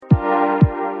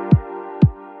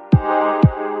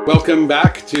Welcome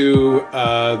back to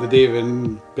the Dave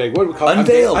and Peg. What do we call it?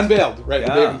 Unveiled. Unveiled, right? Yeah.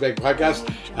 The Dave and Peg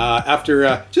podcast.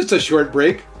 After just a short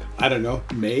break, I don't know,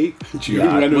 May,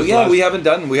 June. We haven't.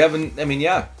 I mean,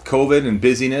 COVID and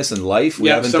busyness and life. We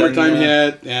haven't summertime done,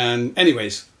 hit, and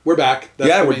anyways, we're back.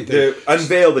 That's the main thing.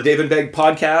 Unveiled. The Dave and Peg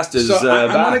podcast is back.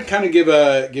 I want to back. kind of give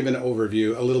an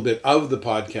overview, a little bit of the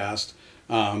podcast,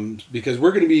 because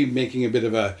we're going to be making a bit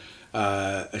of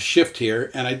a shift here,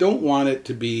 and I don't want it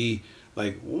to be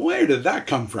like, where did that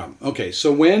come from? Okay,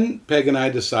 so when Peg and I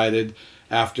decided,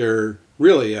 after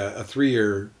really a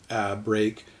 3-year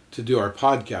break, to do our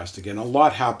podcast again, a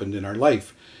lot happened in our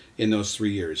life in those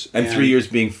 3 years. And 3 years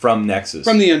being from Nexus.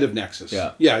 From the end of Nexus.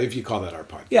 Yeah. Yeah, if you call that our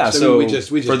podcast. Yeah, so we just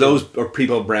for those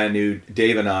people brand new,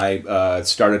 Dave and I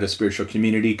started a spiritual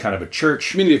community, kind of a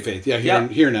church. Community of faith,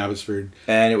 here in Abbotsford.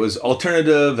 And it was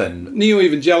alternative and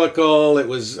neo-evangelical, it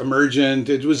was emergent,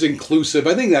 it was inclusive.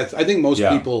 I think most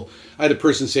people, I had a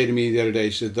person say to me the other day,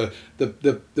 she said,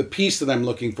 the piece that I'm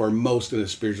looking for most in a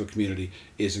spiritual community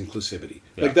is inclusivity.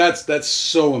 Yeah. Like that's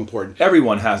so important.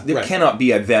 Everyone has, there cannot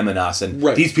be a them and us, and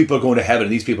these people are going to heaven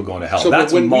and these people are going to hell. So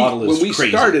that's when crazy. we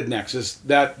started Nexus,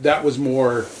 that was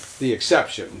more the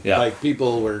exception. Yeah. Like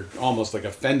people were almost like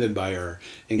offended by our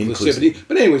inclusivity.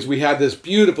 But anyways, we had this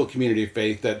beautiful community of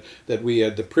faith that we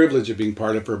had the privilege of being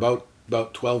part of for about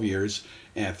 12 years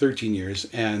and 13 years,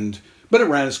 but it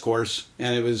ran its course,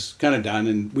 and it was kind of done,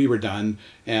 and we were done.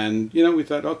 And, we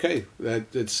thought, okay,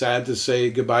 it's sad to say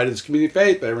goodbye to this community of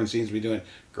faith, but everyone seems to be doing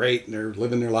great, and they're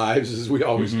living their lives as we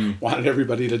always wanted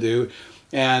everybody to do.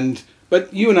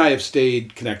 But you and I have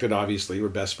stayed connected, obviously. We're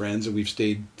best friends, and we've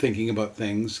stayed thinking about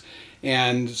things.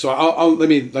 And so let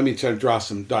me try to draw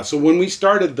some dots. So when we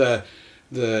started the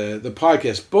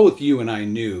podcast, both you and I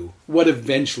knew what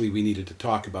eventually we needed to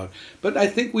talk about. But I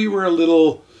think we were a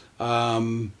little...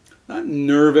 not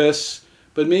nervous,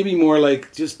 but maybe more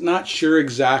like just not sure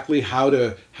exactly how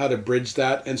to bridge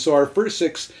that. And so our first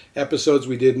 6 episodes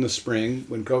we did in the spring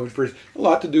when COVID first, a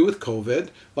lot to do with COVID,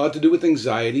 a lot to do with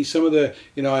anxiety. Some of the,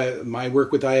 my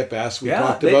work with IFS, we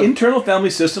talked about. Internal family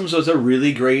systems was a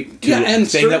really great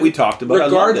thing that we talked about.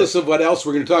 Regardless of what else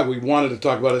we're going to talk, we wanted to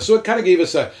talk about it. So it kind of gave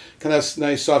us a kind of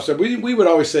nice soft start. We would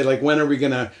always say, like, when are we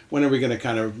gonna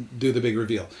kind of do the big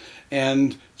reveal?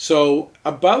 And so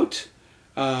about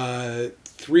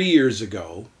 3 years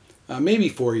ago, maybe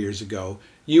 4 years ago,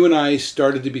 you and I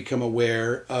started to become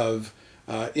aware of,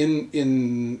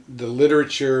 in the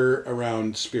literature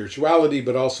around spirituality,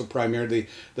 but also primarily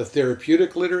the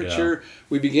therapeutic literature,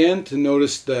 we began to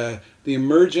notice the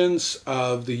emergence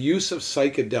of the use of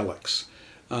psychedelics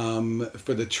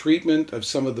for the treatment of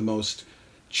some of the most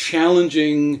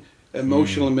challenging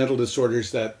emotional and mental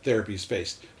disorders that therapies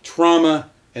faced. Trauma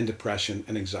and depression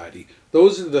and anxiety.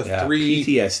 Those are the 3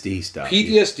 PTSD stuff.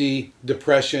 PTSD,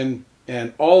 depression,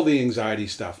 and all the anxiety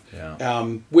stuff.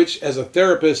 Which, as a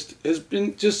therapist, has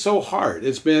been just so hard.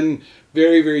 It's been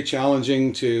very, very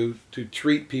challenging to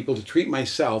treat people, to treat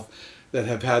myself that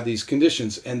have had these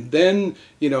conditions. And then,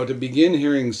 to begin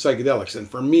hearing psychedelics. And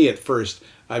for me at first,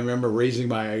 I remember raising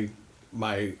my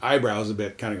eyebrows a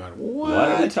bit, kind of going, what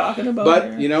are they talking about?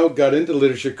 But, got into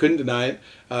literature, couldn't deny it.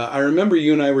 I remember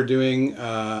you and I were doing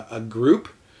a group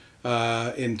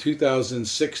in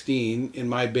 2016 in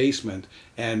my basement,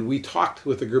 and we talked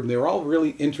with the group, and they were all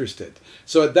really interested.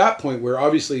 So at that point, we're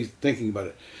obviously thinking about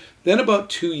it. Then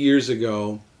about 2 years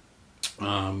ago,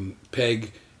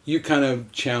 Peg, you kind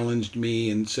of challenged me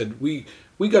and said, we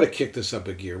got to kick this up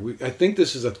a gear. I think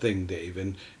this is a thing, Dave,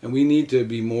 and we need to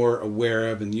be more aware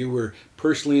of, and you were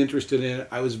personally interested in it.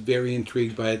 I was very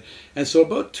intrigued by it. And so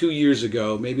about 2 years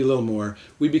ago, maybe a little more,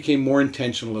 we became more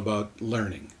intentional about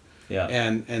learning. Yeah.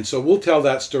 And so we'll tell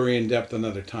that story in depth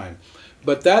another time.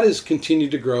 But that has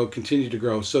continued to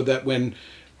grow, so that when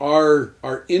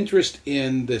our interest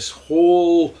in this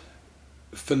whole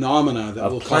phenomena that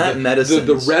we'll call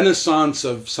the renaissance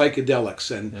of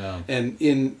psychedelics and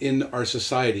in our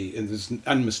society, and it's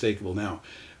unmistakable now,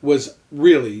 was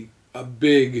really a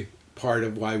big part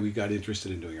of why we got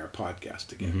interested in doing our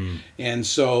podcast again. And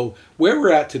so where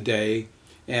we're at today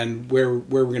and where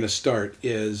we're going to start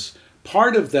is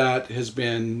part of that has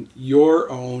been your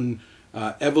own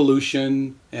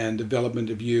evolution and development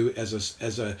of you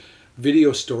as a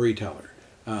video storyteller.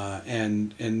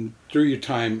 And through your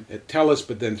time at TELUS,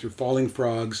 but then through Falling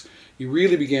Frogs, you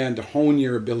really began to hone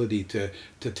your ability to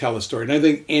tell a story. And I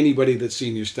think anybody that's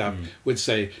seen your stuff would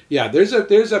say, yeah, there's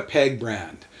a Peg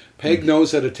brand. Peg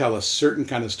knows how to tell a certain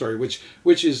kind of story,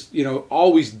 which is,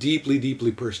 always deeply,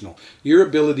 deeply personal. Your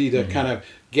ability to kind of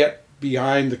get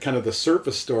behind the kind of the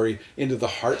surface story into the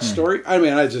heart story. I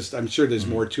mean, I'm sure there's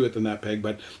more to it than that, Peg,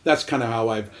 but that's kind of how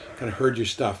I've kind of heard your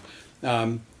stuff.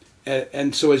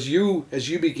 and so as you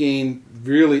became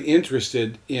really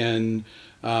interested in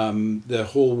the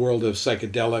whole world of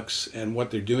psychedelics and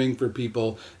what they're doing for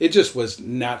people, it just was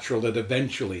natural that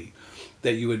eventually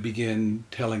that you would begin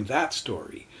telling that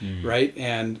story, right?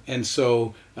 And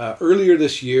so earlier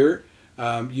this year,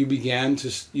 you began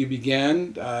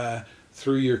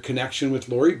through your connection with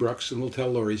Laurie Brooks, and we'll tell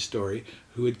Laurie's story,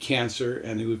 who had cancer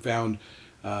and who found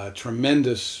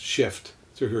tremendous shift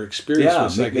through her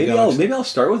experience with psychedelics. Maybe I'll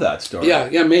start with that story.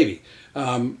 Yeah, maybe.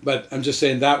 But I'm just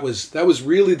saying that was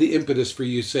really the impetus for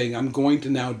you saying, I'm going to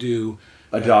now do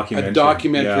a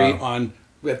documentary on.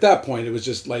 At that point, it was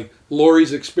just like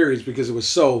Laurie's experience because it was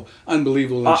so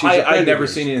unbelievable. And I've never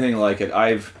seen anything like it.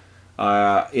 I've,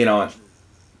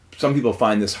 some people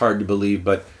find this hard to believe,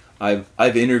 but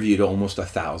I've interviewed almost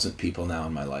 1,000 people now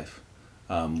in my life.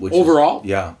 Overall?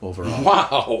 Overall.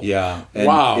 Wow. Yeah. And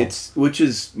I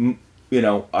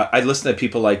listen to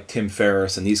people like Tim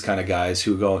Ferriss and these kind of guys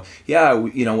who go,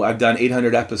 I've done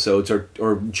 800 episodes,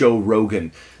 or Joe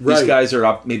Rogan. Right. These guys are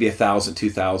up maybe 1,000,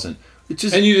 2,000.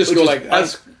 And you just go like,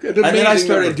 that's an amazing and then I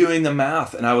started number. doing the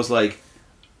math, and I was like,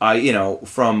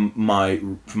 from my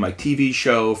TV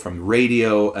show, from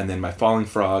radio, and then my Falling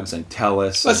Frogs and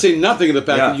Tellus. Let's say nothing of the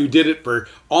fact that you did it for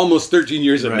almost 13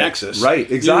 years at Nexus. Right,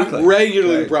 exactly. You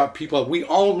regularly brought people up. We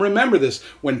all remember this.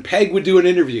 When Peg would do an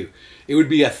interview, it would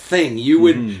be a thing. You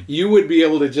would be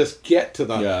able to just get to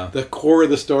the core of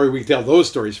the story. We tell those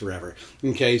stories forever.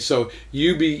 Okay, so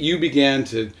you began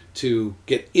to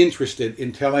get interested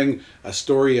in telling a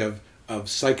story of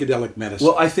psychedelic medicine.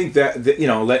 Well, I think that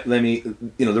let me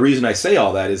the reason I say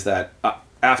all that is that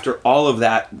after all of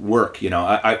that work,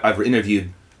 I've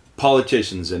interviewed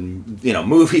politicians and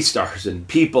movie stars and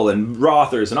people and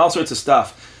authors and all sorts of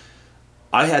stuff.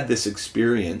 I had this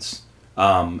experience,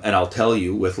 and I'll tell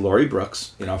you, with Laurie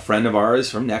Brooks, a friend of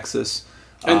ours from Nexus.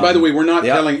 And by the way, we're not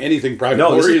telling anything private.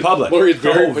 No, this is public. Laurie is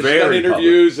very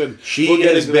interviews, public. And she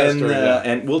has been,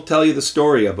 and we'll tell you the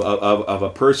story of a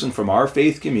person from our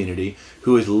faith community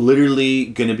who is literally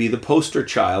going to be the poster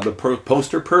child, the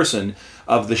poster person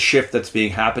of the shift that's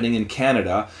happening in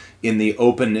Canada, in the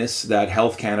openness that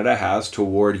Health Canada has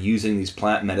toward using these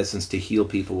plant medicines to heal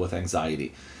people with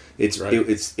anxiety.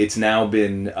 It's now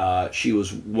been, she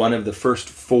was one of the first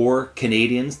 4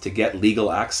 Canadians to get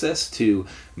legal access to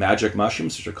magic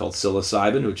mushrooms, which are called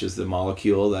psilocybin, which is the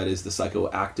molecule that is the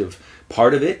psychoactive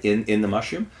part of it in the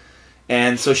mushroom.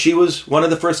 And so she was one of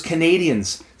the first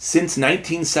Canadians since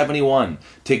 1971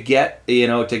 to get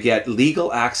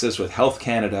legal access with Health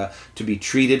Canada to be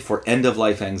treated for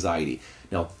end-of-life anxiety.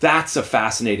 Now, that's a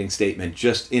fascinating statement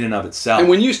just in and of itself. And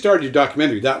when you started your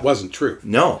documentary, that wasn't true.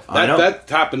 No, I know. That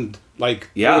happened over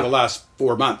the last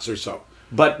 4 months or so.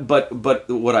 But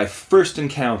what I first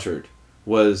encountered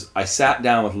was I sat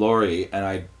down with Laurie and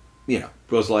I,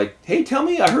 was like, hey, tell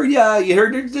me, I heard you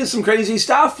heard there's some crazy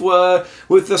stuff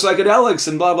with the psychedelics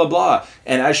and blah, blah, blah.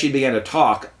 And as she began to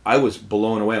talk, I was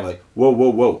blown away. I'm like,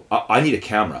 whoa, I need a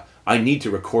camera. I need to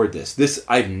record this.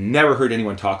 I've never heard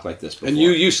anyone talk like this before. And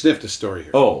you sniffed a story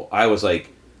here. Oh, I was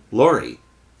like, Laurie,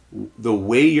 the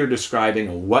way you're describing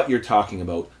and what you're talking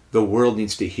about, the world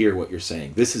needs to hear what you're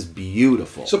saying. This is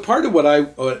beautiful. So part of what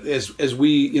as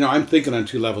we, I'm thinking on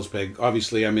 2 levels, Peg.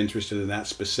 Obviously, I'm interested in that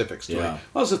specific story. Yeah. I'm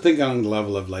also thinking on the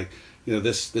level of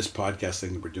this podcast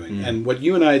thing that we're doing. And what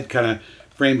you and I had kind of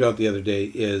framed out the other day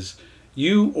is,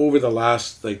 you, over the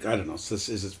last, I don't know, is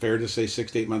it fair to say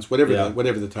 6 to 8 months, whatever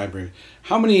the time frame,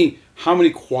 how many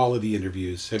quality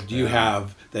interviews do you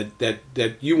have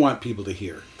that you want people to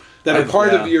hear, that are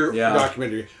part of your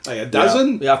documentary? Like a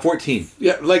dozen? Yeah, 14.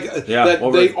 Yeah, that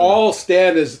they all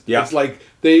stand as it's like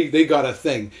they got a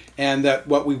thing. And that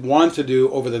what we want to do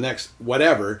over the next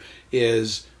whatever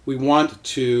is we want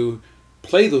to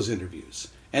play those interviews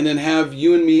and then have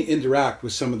you and me interact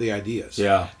with some of the ideas.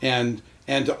 Yeah.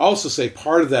 And to also say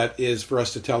part of that is for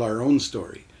us to tell our own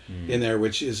story in there,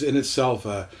 which is in itself,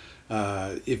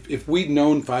 if we'd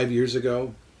known 5 years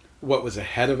ago what was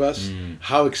ahead of us,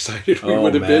 how excited we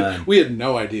would have been. We had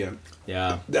no idea.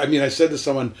 Yeah. I mean, I said to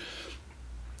someone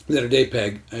the other day,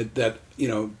 Peg, that,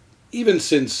 even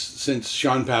since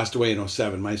Sean passed away in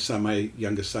 2007, my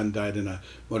youngest son died in a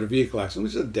motor vehicle accident,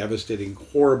 which is a devastating,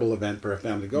 horrible event for a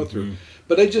family to go through.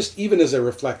 But even as I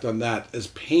reflect on that, as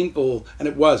painful, and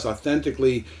it was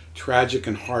authentically tragic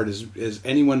and hard as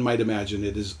anyone might imagine,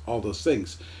 it is all those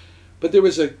things. But there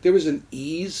was an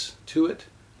ease to it.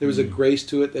 There was a grace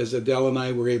to it, as Adele and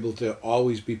I were able to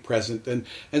always be present. And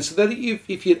so that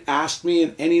if you'd asked me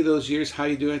in any of those years, how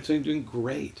you doing? I'd say, I'm doing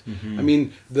great. I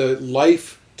mean, the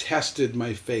life tested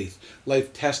my faith.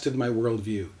 Life tested my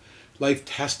worldview. Life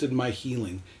tested my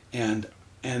healing. And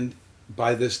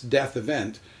by this death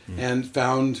event and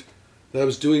found that I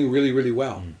was doing really, really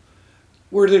well.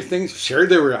 Were there things? Sure,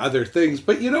 there were other things.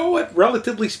 But you know what?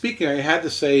 Relatively speaking, I had to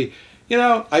say,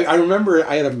 I remember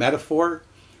I had a metaphor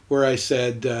where I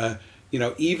said,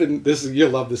 even, you'll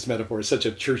love this metaphor. It's such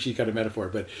a churchy kind of metaphor.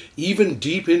 But even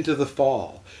deep into the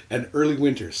fall and early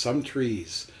winter, some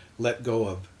trees let go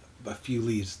of a few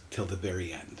leaves till the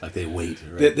very end. Like they wait,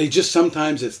 right? They just,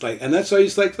 sometimes it's like, and that's why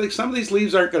it's like some of these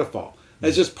leaves aren't going to fall.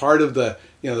 That's just part of the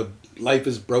life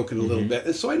is broken a little bit.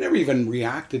 And so I never even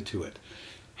reacted to it.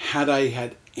 Had I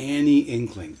had any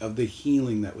inkling of the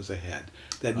healing that was ahead,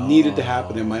 that needed to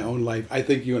happen in my own life, I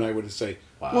think you and I would have said,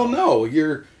 well, no,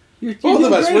 you're both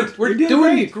of us, we're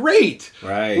doing great.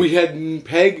 Right. We had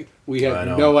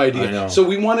no idea. So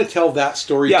we want to tell that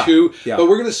story too. Yeah. But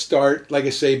we're going to start, like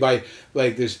I say, by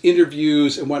there's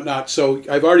interviews and whatnot. So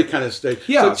I've already kind of stayed.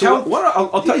 Yeah. So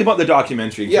I'll tell you about the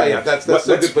documentary. Yeah. That's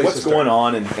a good place what's to start. going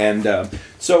on and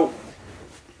so.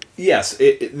 Yes,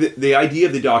 the idea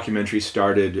of the documentary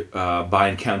started by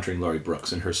encountering Laurie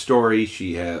Brooks and her story.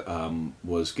 She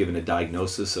was given a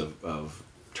diagnosis of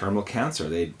terminal cancer.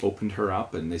 They opened her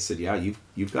up and they said, "Yeah,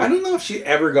 you've got." I don't know if she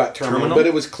ever got terminal? But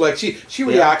it was she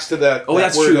reacts to that. Oh,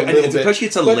 that's word true, a and little bit. especially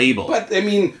it's a label. But I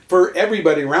mean, for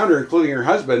everybody around her, including her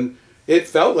husband, it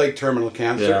felt like terminal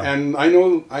cancer. Yeah. And I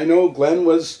know Glenn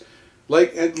was.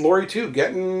 And Laurie too,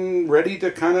 getting ready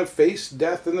to kind of face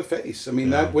death in the face. I mean,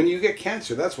 that when you get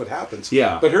cancer, that's what happens.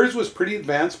 Yeah. But hers was pretty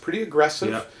advanced, pretty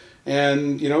aggressive,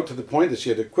 and to the point that she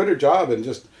had to quit her job and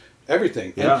just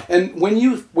everything. Yeah. And when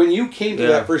you came to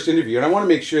that first interview, and I want to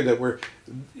make sure that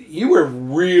you were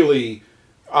really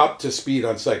up to speed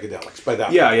on psychedelics by that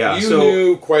point. Yeah. You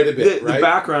knew quite a bit, right? The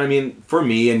background, I mean, for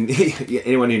me and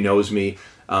anyone who knows me,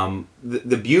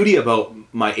 the beauty about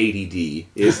my ADD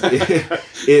is that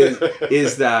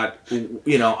here's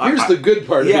the good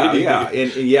part of ADD.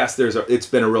 And yes, it's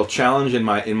been a real challenge in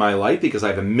my life because I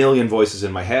have a million voices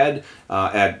in my head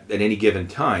at any given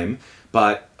time.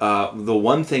 But the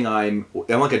one thing I'm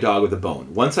like a dog with a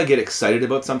bone. Once I get excited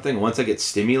about something, once I get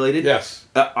stimulated,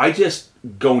 I just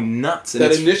go nuts. And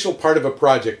that initial part of a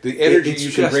project, the energy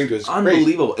you can bring to it is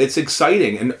unbelievable. It's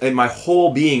exciting, and my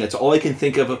whole being, it's all I can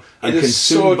think of. It is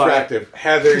so attractive.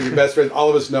 Heather, your best friend, all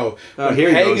of us know.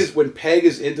 When Peg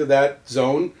is into that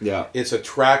zone, it's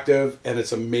attractive, and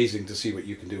it's amazing to see what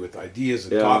you can do with ideas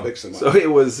and topics. And so it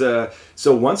was.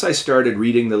 So once I started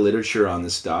reading the literature on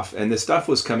this stuff, and the stuff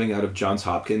was coming out of Johns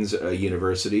Hopkins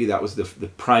University. That was the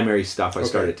primary stuff I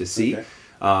started to see. Okay.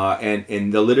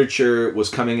 And the literature was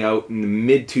coming out in the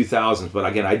mid 2000s, but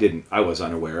again, I was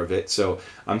unaware of it. So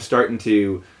I'm starting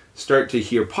to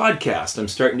hear podcasts. I'm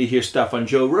starting to hear stuff on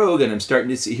Joe Rogan. I'm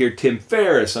starting to hear Tim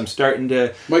Ferriss. I'm starting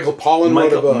to Michael Pollan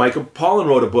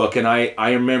wrote a book, and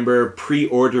I remember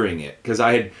pre-ordering it because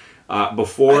I had.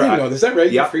 Before I didn't know. Is that right?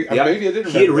 Maybe I didn't remember.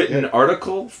 He had written an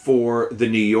article for the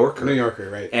New Yorker.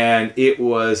 Right. And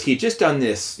he'd just done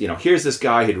this, here's this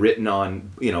guy who'd written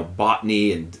on,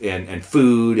 botany and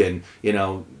food and, he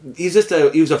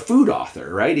was a food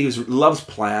author, right? He loves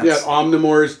plants. Yeah,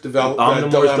 Omnivore's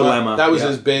Dilemma. That was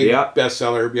his big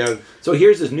bestseller. Yeah. So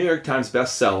here's this New York Times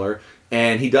bestseller,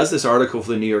 and he does this article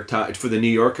for the New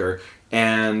Yorker,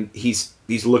 and he's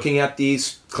looking at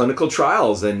these clinical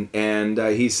trials and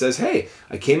he says, hey,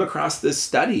 I came across this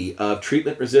study of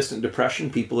treatment-resistant depression.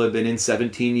 People have been in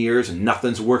 17 years and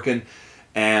nothing's working.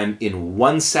 And in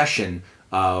one session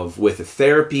with a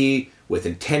therapy, with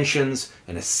intentions,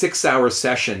 and a 6-hour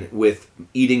session with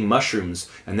eating mushrooms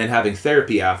and then having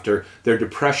therapy after, their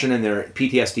depression and their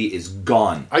PTSD is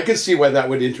gone. I can see why that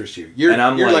would interest you. You're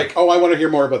like, oh, I want to hear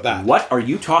more about that. What are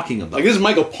you talking about? Like, this is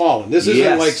Michael Pollan. This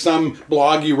isn't like some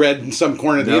blog you read in some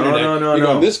corner of the internet.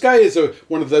 No. This guy is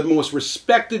one of the most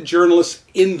respected journalists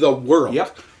in the world.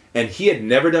 Yep. And he had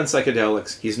never done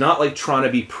psychedelics. He's not like trying to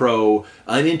be pro.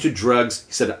 I'm into drugs.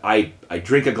 He said, I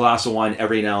drink a glass of wine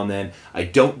every now and then. I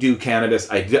don't do cannabis.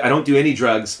 I don't do any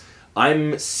drugs.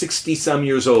 I'm 60-some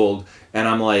years old. And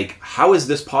I'm like, how is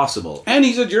this possible? And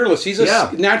he's a journalist. He's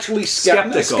naturally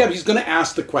skeptical. He's going to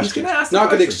ask the question. Not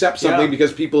going to accept something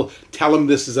because people tell him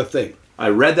this is a thing. I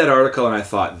read that article and I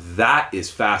thought, that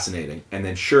is fascinating. And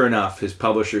then sure enough, his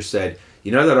publisher said,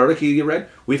 you know that article you read?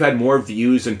 We've had more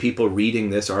views than people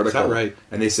reading this article. Is that right?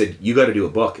 And they said, you got to do a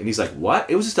book. And he's like, what?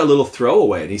 It was just a little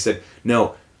throwaway. And he said,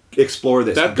 no, explore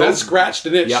this. That scratched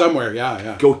an itch somewhere.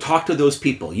 Yeah. Go talk to those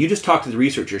people. You just talk to the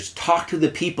researchers. Talk to the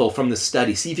people from the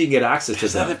study. See if you can get access to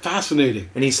them. Isn't that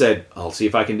fascinating? And he said, I'll see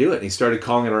if I can do it. And he started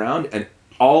calling it around. And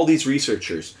all these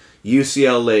researchers,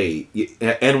 UCLA,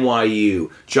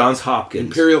 NYU, Johns Hopkins,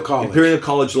 Imperial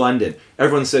College London.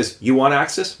 Everyone says, you want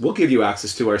access? We'll give you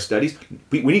access to our studies.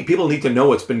 People need to know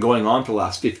what's been going on for the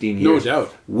last 15 years. No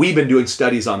doubt. We've been doing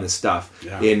studies on this stuff,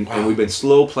 and we've been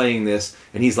slow playing this,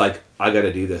 and he's like, I got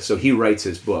to do this. So he writes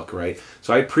his book, right?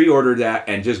 So I pre-ordered that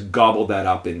and just gobbled that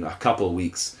up in a couple of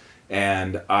weeks.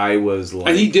 And I was like...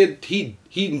 And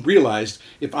he realized,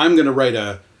 if I'm going to write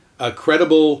a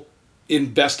credible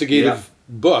investigative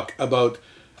book about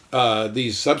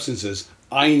these substances,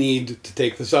 I need to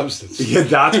take the substance. Yeah,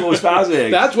 that's what was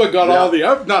fascinating. That's what got all the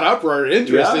not uproar,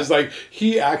 interest. Is like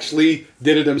he actually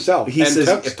did it himself. He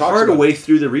says part of the way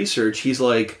through the research, he's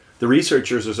like, the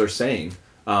researchers are saying,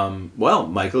 well,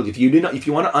 Michael, if you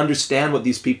want to understand what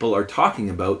these people are talking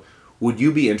about, would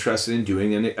you be interested in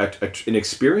doing an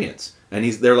experience? And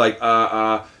they're like,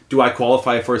 do I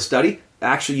qualify for a study?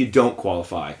 Actually, you don't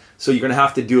qualify. So you're going to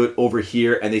have to do it over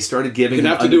here. And they started giving him...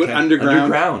 You're going to have to do it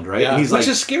underground. Right? Yeah. And he's Which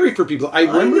is scary for people. I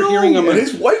remember hearing him... And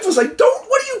his wife was like,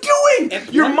 what are you doing?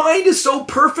 Your mind is so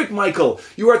perfect, Michael.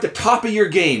 You are at the top of your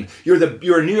game. You're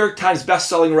a New York Times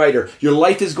best-selling writer. Your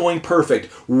life is going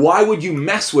perfect. Why would you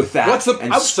mess with that?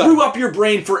 Screw up your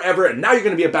brain forever, and now you're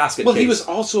going to be a basket case. He was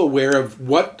also aware of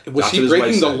what... Was he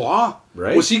breaking the law?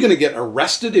 Right. Was he going to get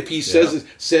arrested if he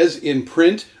says in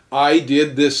print... I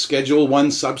did this Schedule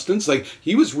 1 substance. Like,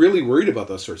 he was really worried about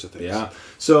those sorts of things. Yeah.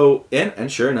 So,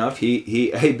 and sure enough,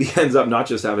 he ends up not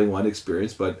just having one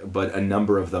experience, but a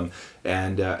number of them.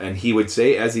 And he would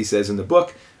say, as he says in the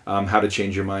book, How to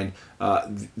Change Your Mind,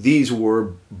 these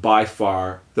were by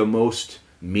far the most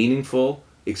meaningful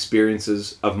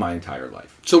experiences of my entire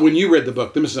life. So when you read the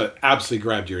book, this absolutely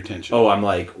grabbed your attention. Oh, I'm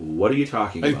like, what are you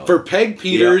talking about? For Peg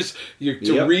Peters,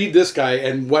 to read this guy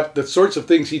and what the sorts of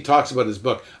things he talks about in his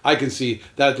book, I can see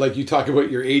that, like, you talk about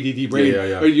your ADD brain,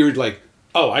 or you're like,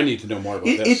 oh, I need to know more about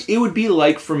this. It would be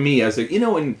like, for me, as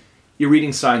when you're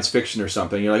reading science fiction or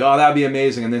something, you're like, oh, that'd be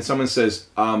amazing. And then someone says,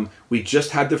 we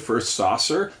just had the first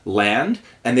saucer land,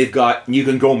 and you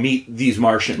can go meet these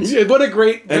Martians. Yeah, what a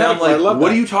great And I'm like,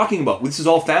 what are you talking about? This is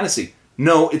all fantasy.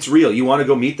 No, it's real. You want to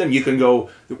go meet them? You can go.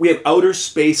 We have outer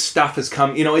space stuff has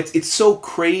come. It's so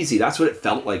crazy. That's what it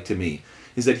felt like to me.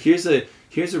 Is that here's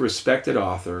a respected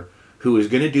author who is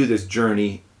going to do this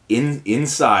journey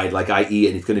inside, like i.e.,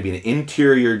 and it's going to be an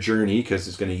interior journey because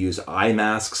it's going to use eye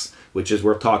masks, which is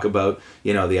we'll talk about.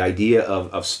 The idea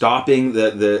of stopping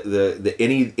the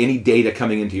any data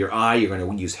coming into your eye. You're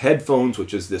going to use headphones,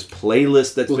 which is this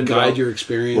playlist that's been guide your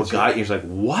experience. Will guide. You're like,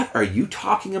 what are you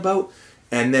talking about?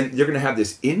 And then you're going to have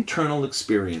this internal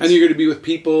experience. And you're going to be with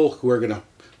people who are going to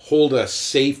hold a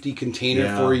safety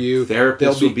container for you.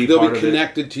 Therapists will be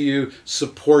connected to you,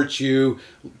 support you,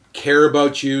 care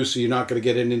about you, so you're not going to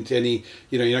get into any,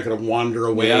 you're not going to wander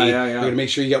away. You're going to make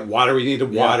sure you get water when you need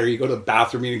water. You go to the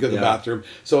bathroom, you need to go to the bathroom.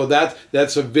 So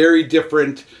that's a very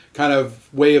different kind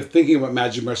of way of thinking about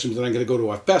magic mushrooms. And I'm going to go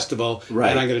to a festival, and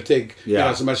I'm going to take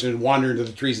some mushrooms and wander into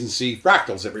the trees and see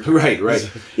fractals everywhere.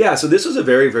 Right. Yeah, so this was a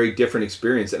very, very different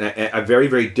experience, and a very,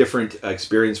 very different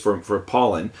experience for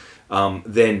Paulin.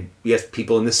 Than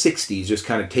people in the 60s just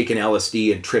kind of taking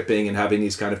LSD and tripping and having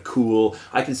these kind of cool,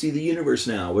 I can see the universe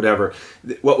now, whatever.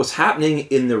 What was happening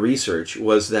in the research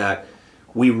was that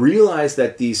we realized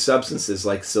that these substances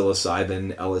like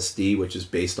psilocybin, LSD, which is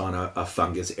based on a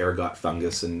fungus, ergot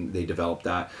fungus, and they developed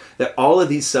that all of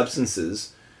these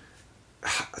substances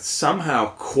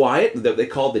somehow quiet, that they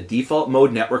call the default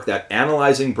mode network, that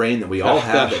analyzing brain that we all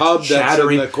have, that hub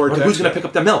chattering, that's in the cortex, who's going to pick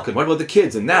up the milk, and what about the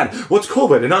kids, and that, what's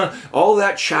COVID, and all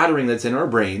that chattering that's in our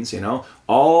brains,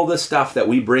 all the stuff that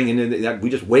we bring into that we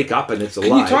just wake up and it's alive.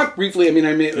 Can you talk briefly,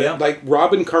 like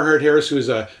Robin Carhart-Harris, who is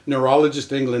a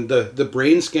neurologist in England, the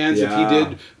brain scans that he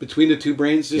did between the two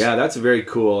brains? That's very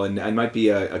cool, and it might be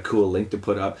a cool link to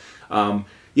put up.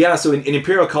 So in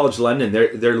Imperial College London,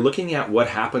 they're looking at what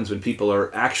happens when people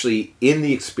are actually in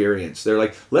the experience. They're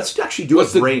like, let's actually do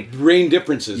the brain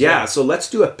differences. Yeah, so let's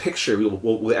do a picture.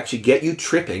 We'll actually get you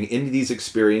tripping into these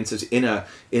experiences in a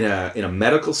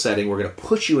medical setting. We're going to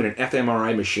put you in an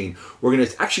fMRI machine. We're going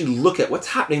to actually look at what's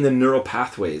happening in the neural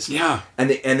pathways. Yeah, and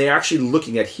they're actually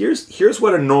looking at here's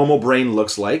what a normal brain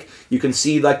looks like. You can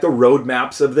see like the road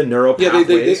maps of the neural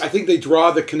pathways. I think they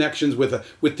draw the connections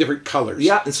with different colors.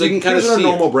 Yeah, and so you can kind of see what a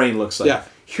normal brain looks like. Yeah.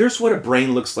 Here's what a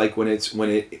brain looks like when it's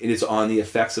on the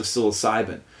effects of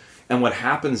psilocybin. And what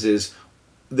happens is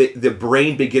the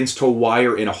brain begins to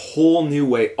wire in a whole new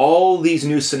way. All these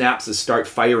new synapses start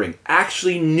firing.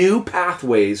 Actually, new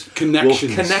pathways,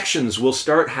 connections will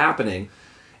start happening.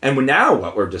 And now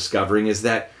what we're discovering is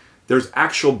that there's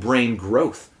actual brain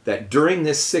growth. that during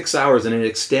this 6 hours, and it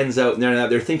extends out, and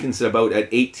they're thinking it's about at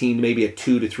 18, maybe a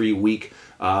 2 to 3 week,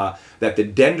 that the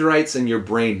dendrites in your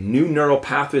brain, new neural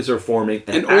pathways are forming.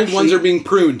 And old ones are being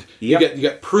pruned. Yep. You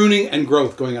get pruning and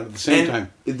growth going on at the same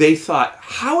time. They thought,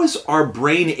 how is our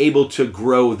brain able to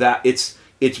grow that? It's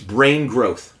brain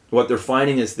growth. What they're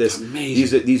finding is these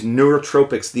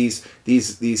neurotropics,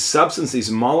 these substances, these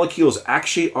molecules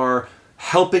actually are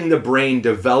helping the brain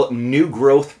develop new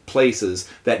growth places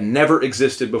that never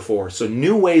existed before. So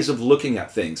new ways of looking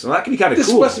at things. So that can be kind of cool.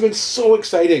 This must have been so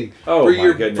exciting for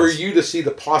you to see the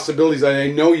possibilities. And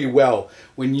I know you well.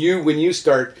 When you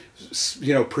start,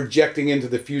 projecting into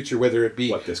the future, whether it be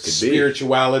what this could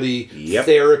spirituality, be. Yep.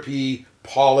 therapy,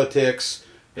 politics,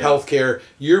 healthcare,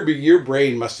 your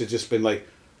brain must have just been like,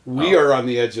 we are on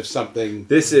the edge of something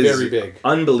very big.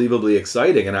 Unbelievably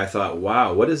exciting. And I thought,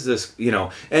 wow, what is this?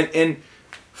 And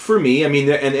for me, I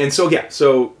mean, so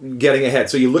getting ahead.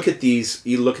 So you look at these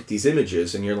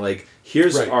images and you're like,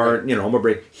 here's my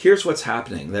brain, here's what's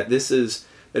happening. That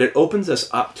it opens us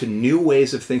up to new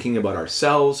ways of thinking about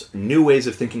ourselves, new ways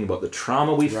of thinking about the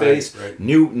trauma we face,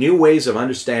 new ways of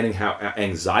understanding how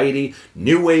anxiety,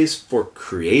 new ways for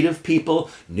creative people,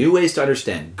 new ways to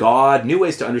understand God, new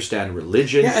ways to understand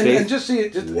religion, faith. And just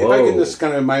if I can just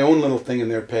kind of my own little thing in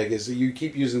there, Peg, is that you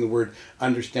keep using the word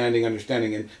understanding, and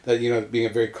that being a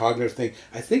very cognitive thing.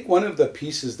 I think one of the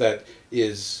pieces that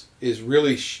is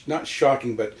really not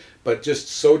shocking, but just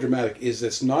so dramatic is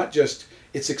it's not just.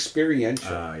 It's experiential.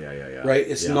 Right?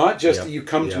 It's not just that you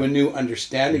come to a new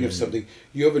understanding of something.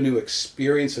 You have a new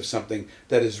experience of something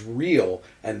that is real,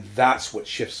 and that's what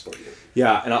shifts for you.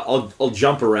 Yeah, and I'll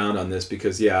jump around on this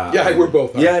because we're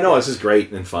both. This is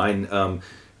great and fine.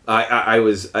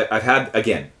 I've had,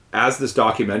 again, as this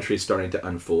documentary is starting to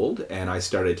unfold, and I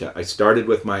started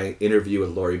with my interview with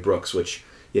Laurie Brooks, which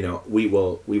we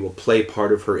will play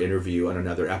part of her interview on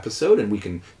another episode, and we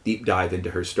can deep dive into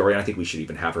her story. And I think we should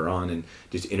even have her on and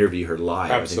just interview her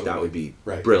live. Absolutely. I think that would be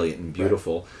brilliant and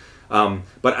beautiful.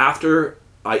 But after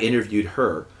I interviewed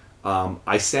her,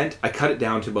 I cut it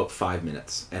down to about 5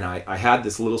 minutes, and I had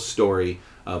this little story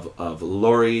of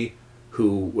Laurie,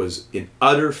 who was in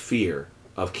utter fear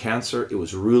of cancer. It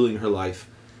was ruling her life.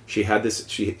 She had this.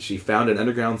 She found an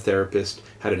underground therapist,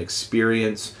 had an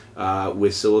experience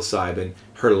with psilocybin.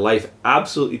 Her life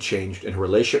absolutely changed, and her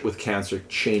relationship with cancer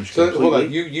changed completely. Hold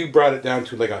on, you brought it down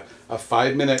to like a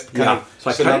 5 minute kind of. So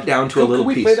I cut it down to a little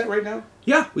piece. Can we play that right now?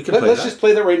 Yeah, we can play that. Let's just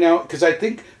play that right now, because I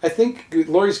think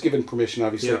Laurie's given permission,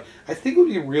 obviously. Yeah. I think it would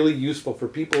be really useful for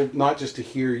people not just to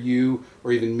hear you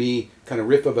or even me kind of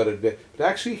riff about it a bit, but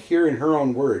actually hear in her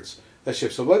own words that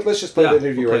shift. So let's just play the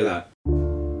interview right now.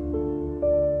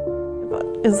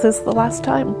 Is this the last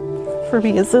time for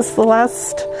me? Is this the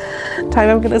last time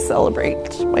I'm going to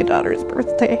celebrate my daughter's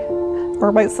birthday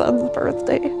or my son's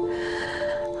birthday?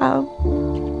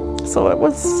 So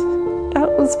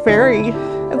it's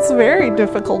very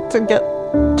difficult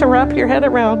to wrap your head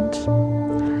around.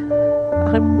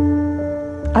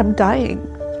 I'm dying.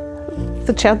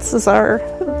 The chances are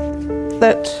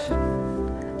that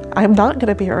I'm not going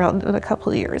to be around in a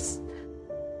couple of years.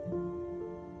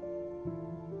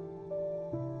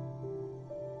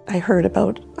 I heard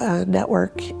about a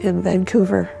network in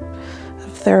Vancouver of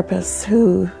therapists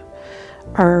who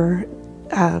are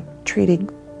treating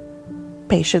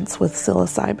patients with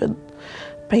psilocybin,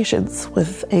 patients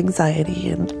with anxiety,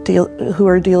 and who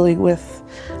are dealing with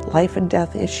life and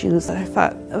death issues. I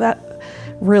thought that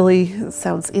really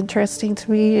sounds interesting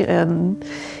to me, and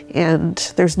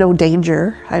there's no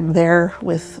danger. I'm there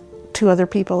with 2 other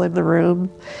people in the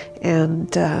room,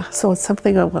 and so it's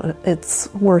something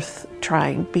it's worth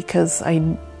trying, because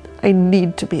I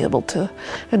need to be able to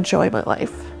enjoy my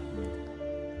life.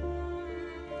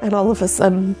 And all of a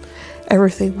sudden,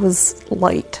 everything was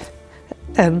light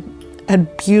and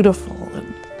beautiful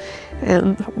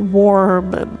and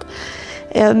warm,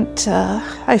 and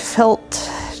I felt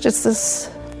just this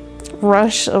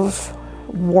rush of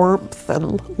warmth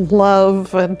and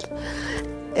love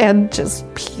and just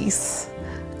peace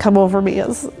come over me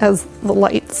as the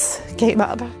lights came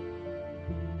up.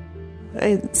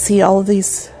 I see all of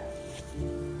these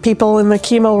people in the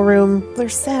chemo room. They're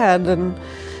sad and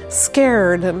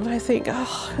scared, and I think,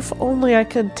 if only I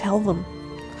could tell them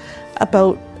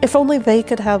if only they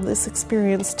could have this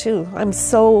experience too. I'm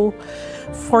so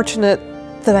fortunate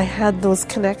that I had those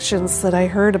connections, that I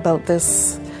heard about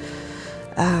this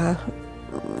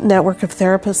network of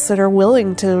therapists that are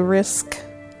willing to risk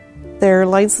their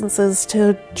licenses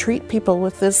to treat people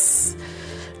with this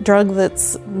drug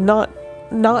that's not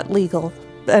legal.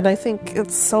 And I think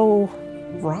it's so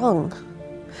wrong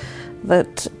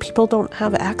that people don't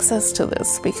have access to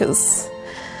this, because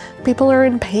people are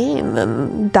in pain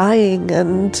and dying,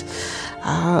 and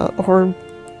or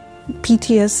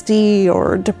PTSD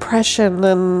or depression,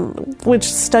 and which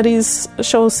studies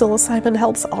show psilocybin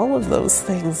helps all of those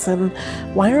things. And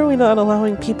why are we not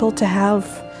allowing people to have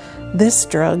this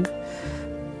drug,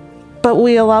 but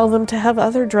we allow them to have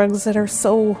other drugs that are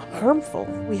so harmful?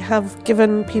 We have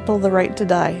given people the right to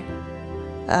die,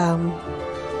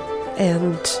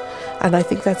 and I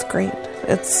think that's great.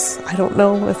 I don't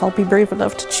know if I'll be brave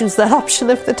enough to choose that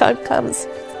option if the time comes.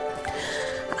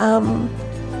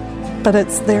 But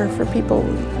it's there for people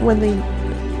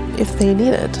if they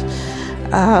need it.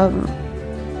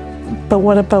 But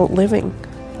what about living?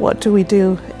 What do we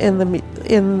do in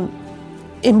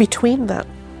between that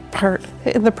part,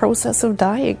 in the process of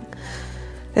dying?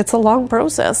 It's a long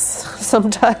process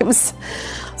sometimes.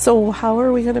 So how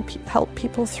are we going to help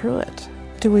people through it?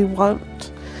 Do we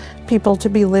want people to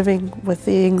be living with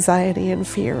the anxiety and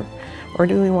fear, or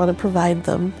do we want to provide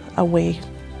them a way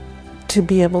to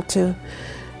be able to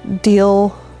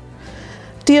deal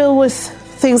with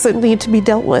things that need to be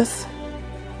dealt with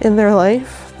in their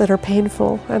life that are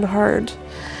painful and hard,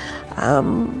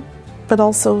 but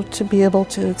also to be able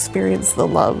to experience the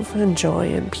love and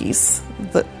joy and peace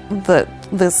that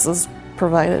this has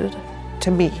provided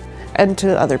to me and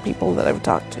to other people that I've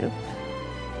talked to.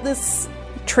 This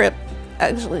trip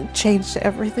actually changed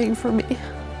everything for me,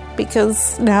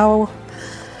 because now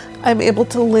I'm able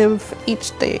to live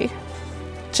each day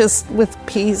just with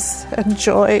peace and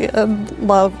joy and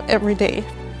love every day,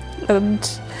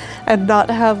 and not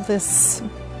have this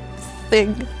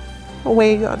thing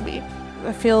weighing on me.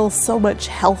 I feel so much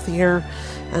healthier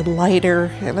and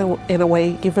lighter in a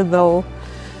way, even though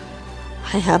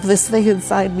I have this thing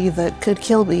inside me that could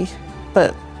kill me.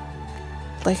 But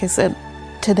like I said,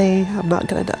 today I'm not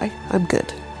gonna die. I'm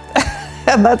good.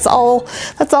 And that's all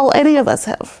any of us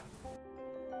have.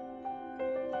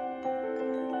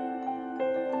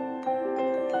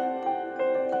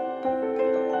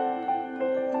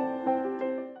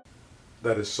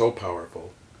 That is so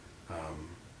powerful.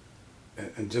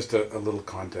 And just a little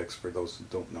context for those who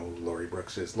don't know who Laurie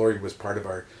Brooks is. Laurie was part of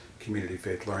our community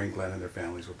faith. Laurie and Glenn and their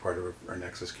families were part of our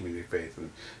Nexus community faith, and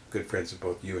good friends of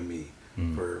both you and me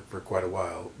for quite a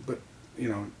while. But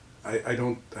I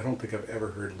don't think I've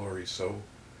ever heard Laurie so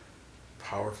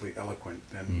powerfully eloquent.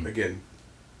 And again,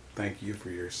 thank you for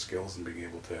your skills and being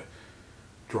able to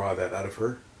draw that out of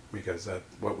her, because that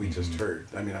what we just heard.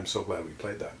 I mean, I'm so glad we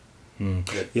played that.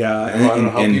 Yeah, I don't know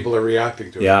how people are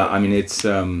reacting to it. Yeah, I mean, it's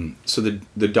so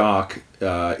the doc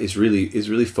is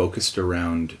really focused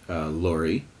around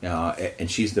Laurie, and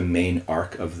she's the main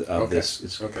arc of this.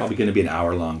 It's probably going to be an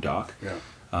hour-long doc. Yeah.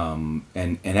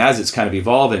 And as it's kind of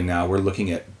evolving now, we're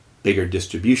looking at bigger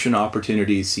distribution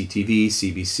opportunities. CTV,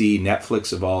 CBC,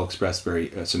 Netflix have all expressed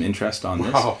some interest on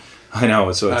this. Wow. I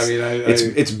know. So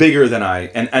it's bigger than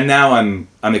and now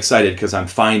I'm excited because I'm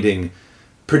finding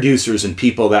producers and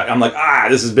people that I'm like,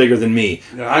 this is bigger than me.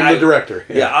 Yeah, I'm the director.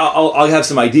 Yeah, I'll have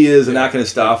some ideas and that kind of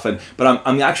stuff, but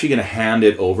I'm actually going to hand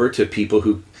it over to people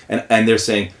who and they're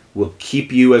saying, we'll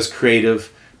keep you as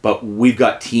creative, but we've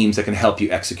got teams that can help you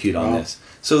execute on this.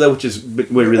 So that, which is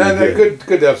really good.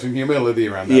 Good to have some humility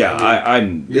around that. Yeah,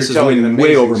 this is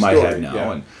way over my head now,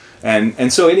 yeah.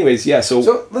 and so anyways, yeah.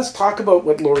 So let's talk about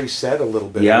what Laurie said a little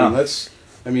bit. Yeah.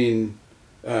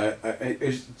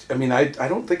 I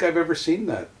don't think I've ever seen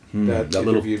that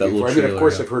interview before. Little I mean, trailer, of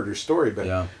course, I've heard her story, but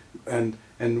yeah. and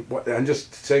what I'm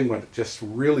just saying, what just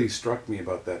really struck me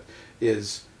about that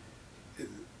is,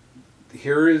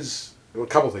 here is a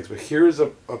couple things, but here is a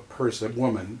person, a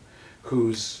woman,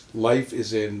 whose life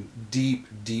is in deep,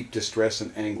 deep distress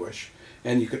and anguish,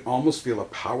 and you can almost feel a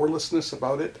powerlessness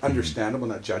about it. Understandable,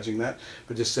 not judging that,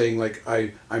 but just saying, like,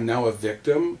 I'm now a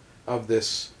victim of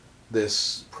this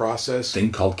process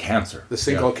thing called cancer. This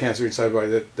thing called cancer inside my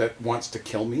body that wants to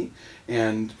kill me,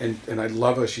 and I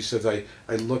love how she says,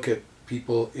 I look at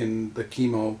people in the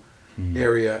chemo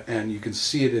area, and you can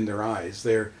see it in their eyes.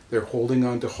 They're holding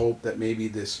on to hope that maybe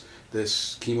this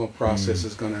chemo process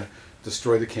is going to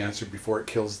destroy the cancer before it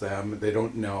kills them. They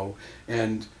don't know,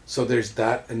 and so there's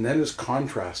that, and then it's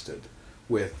contrasted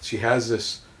with, she has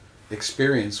this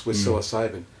experience with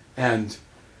psilocybin, and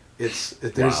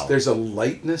there's a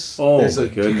lightness. Oh, you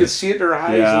can see it in her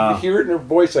eyes. Yeah. You can hear it in her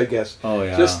voice, I guess. Oh,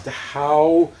 yeah. Just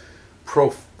how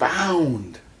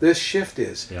profound this shift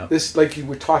is. Yeah. This, like you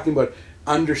were talking about,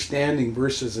 understanding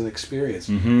versus an experience.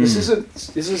 This isn't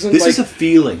this is a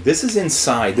feeling. This is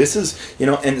inside. This is,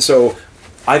 and so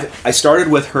I started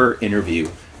with her interview,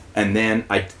 and then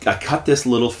I cut this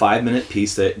little 5-minute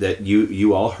piece that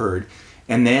you all heard,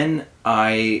 and then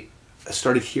I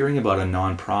started hearing about a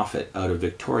nonprofit out of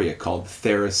Victoria called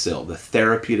TheraPsil, the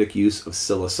therapeutic use of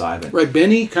psilocybin. Right,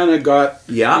 Benny kind of got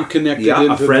you connected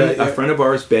into a friend of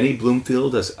ours, Benny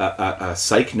Bloomfield, a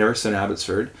psych nurse in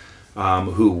Abbotsford,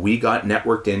 who we got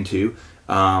networked into,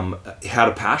 had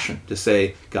a passion to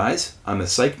say, guys, I'm a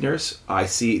psych nurse. I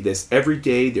see this every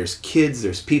day. There's kids,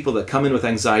 there's people that come in with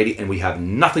anxiety, and we have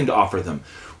nothing to offer them.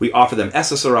 We offer them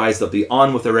SSRIs. They'll be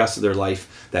on with the rest of their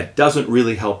life. That doesn't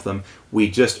really help them. We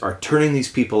just are turning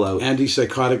these people out.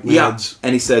 Antipsychotic meds. Yeah.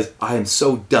 And he says, I am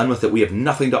so done with it. We have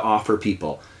nothing to offer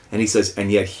people. And he says, and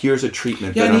yet here's a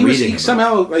treatment that I'm reading about.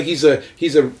 Somehow, like he's a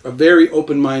very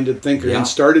open-minded thinker, and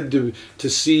started to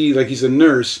see, like, he's a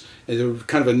nurse, and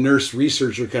kind of a nurse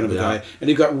researcher kind of a guy, and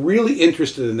he got really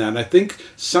interested in that. And I think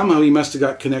somehow he must have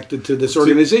got connected to this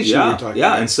organization you're talking about.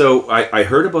 Yeah, and so I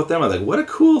heard about them. I was like, what a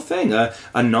cool thing, a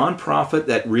nonprofit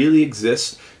that really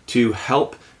exists to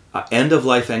help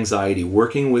end-of-life anxiety,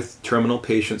 working with terminal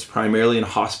patients, primarily in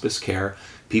hospice care,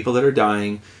 people that are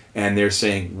dying. And they're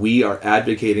saying, we are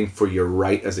advocating for your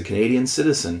right as a Canadian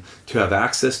citizen to have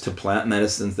access to plant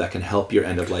medicines that can help your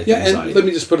end-of-life anxiety. And let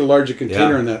me just put a larger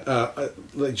container on that.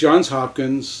 Like Johns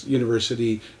Hopkins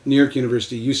University, New York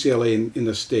University, UCLA in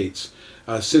the States,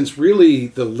 since really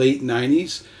the late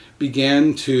 90s,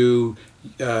 began to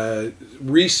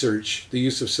research the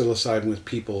use of psilocybin with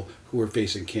people who were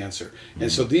facing cancer.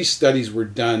 And so these studies were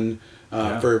done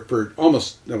for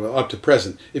almost up to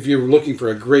present. If you're looking for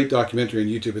a great documentary on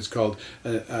YouTube, it's called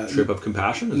Trip of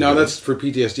Compassion? No, that's for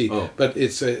PTSD. But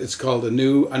it's called A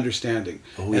New Understanding.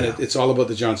 It's all about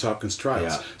the Johns Hopkins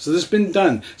trials. So this has been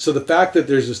done. So the fact that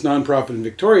there's this nonprofit in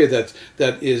Victoria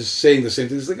that is saying the same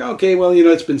thing, it's like, okay, well,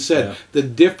 it's been said. The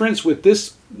difference with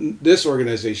this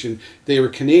organization, they were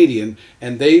Canadian,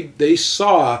 and they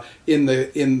saw in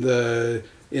the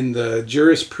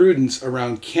jurisprudence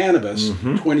around cannabis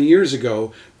 20 years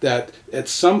ago that at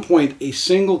some point a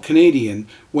single Canadian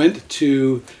went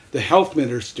to the health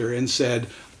minister and said,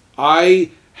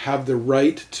 I have the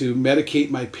right to medicate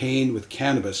my pain with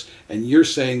cannabis, and you're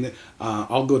saying that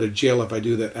I'll go to jail if I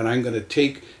do that, and I'm going to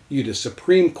take you to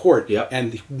Supreme Court,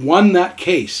 and won that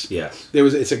case. Yes.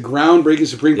 It's a groundbreaking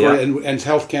Supreme Court, and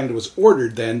Health Canada was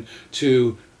ordered then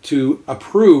to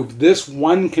approve this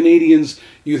one Canadian's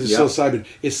use of psilocybin.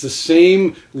 It's the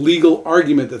same legal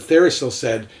argument that TheraPsil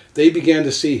said. They began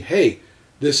to see, hey,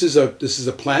 this is a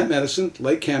plant medicine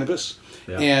like cannabis,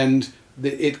 and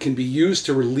it can be used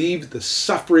to relieve the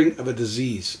suffering of a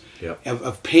disease,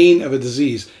 of pain of a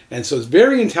disease. And so it's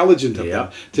very intelligent of them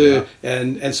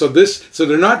and so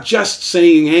they're not just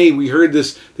saying, hey, we heard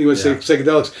this thing with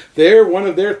psychedelics. One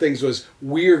of their things was,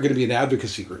 we're going to be an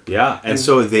advocacy group. And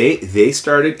so they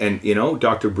started, and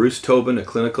Dr. Bruce Tobin, a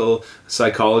clinical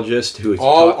psychologist who is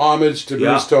homage to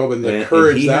Bruce Tobin, the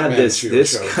courage he that had man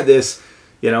this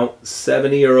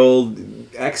 70-year-old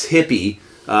ex-hippie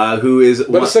who is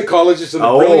a psychologist and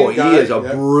a brilliant guy. He is a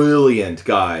brilliant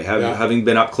guy. Having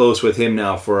been up close with him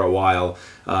now for a while,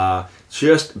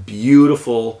 just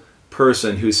beautiful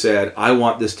person who said, I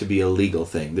want this to be a legal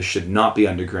thing. This should not be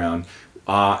underground.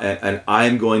 And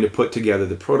I'm going to put together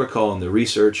the protocol and the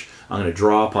research. I'm going to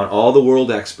draw upon all the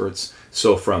world experts.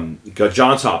 So from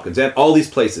Johns Hopkins and all these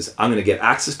places, I'm going to get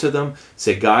access to them.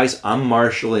 Say, guys, I'm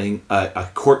marshalling a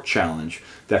court challenge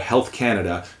that Health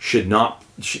Canada should not,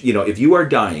 if you are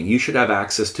dying, you should have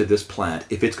access to this plant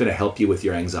if it's going to help you with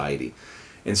your anxiety.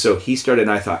 And so he started,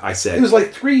 and I said... It was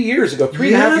like 3 years ago,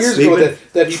 3.5 years ago,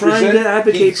 that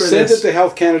he sent it to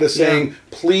Health Canada saying,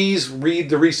 please read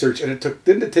the research. And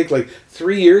didn't it take like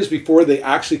 3 years before they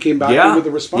actually came back with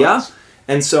a response? Yeah.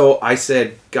 And so I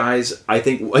said, guys, I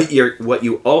think what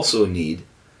you also need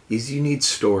is you need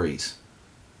stories.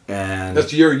 And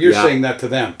you're saying that to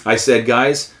them. I said,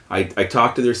 guys, I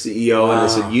talked to their CEO and I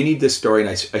said, you need this story. And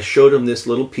I showed them this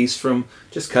little piece from,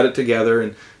 just cut it together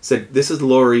and said, this is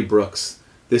Laurie Brooks.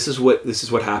 This is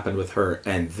what happened with her.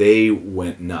 And they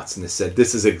went nuts. And they said,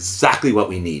 this is exactly what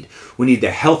we need. We need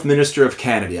the Health Minister of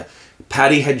Canada,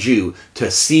 Patty Hadju,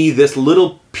 to see this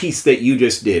little piece that you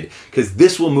just did, because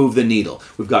this will move the needle.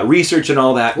 We've got research and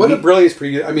all that. What a brilliance for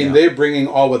you. I mean, they're bringing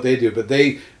all what they do, but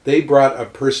they brought a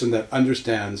person that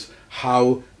understands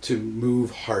how to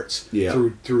move hearts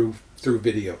through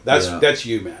video. That's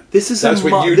you, man. That's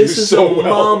what you do so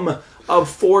well. Mom of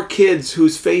 4 kids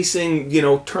who's facing,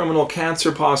 terminal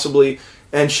cancer possibly,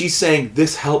 and she's saying,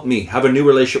 this helped me have a new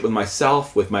relationship with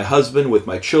myself, with my husband, with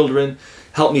my children,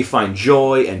 help me find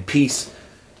joy and peace.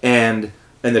 And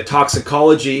the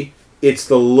toxicology it's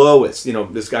the lowest. You know,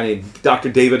 this guy named Dr.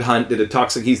 David Hunt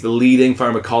he's the leading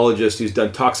pharmacologist who's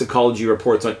done toxicology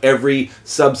reports on every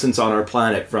substance on our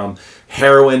planet, from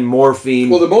heroin, morphine.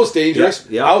 Well, the most dangerous,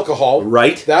 alcohol.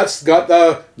 Right. That's got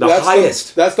the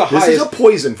highest. That's the highest. This is a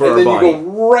poison for our body. And then you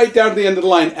go right down to the end of the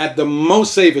line. At the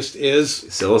most safest is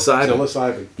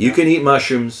psilocybin. You can eat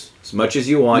mushrooms as much as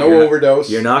you want. No overdose.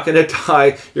 You're not going to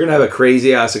die. You're going to have a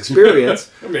crazy ass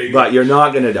experience, but you're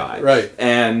not going to die. Right.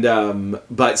 And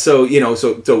but so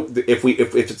if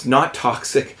it's not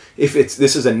toxic,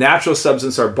 this is a natural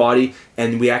substance, our body,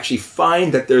 and we actually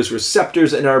find that there's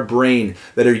receptors in our brain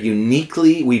that are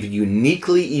we've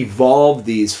uniquely evolved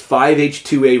these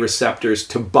 5-H2A receptors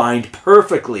to bind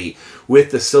perfectly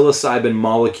with the psilocybin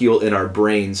molecule in our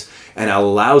brains, and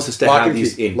allows us to have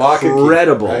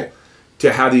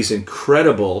these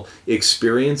incredible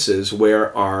experiences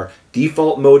where our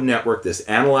default mode network, this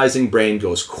analyzing brain,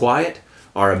 goes quiet,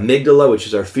 our amygdala, which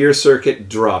is our fear circuit,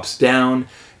 drops down,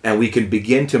 and we can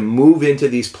begin to move into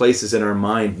these places in our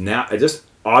mind. Now it just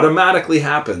automatically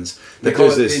happens. They call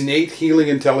it this innate healing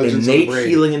intelligence.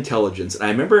 Healing intelligence. And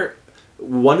I remember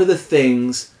one of the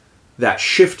things that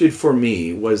shifted for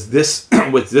me was this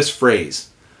with this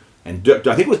phrase. And I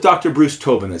think it was Dr. Bruce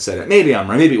Tobin that said it. Maybe I'm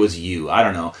wrong. Maybe it was you. I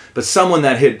don't know. But someone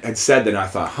that had said that, and I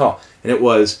thought, And it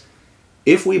was,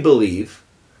 if we believe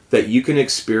that you can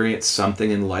experience something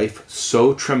in life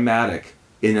so traumatic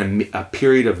in a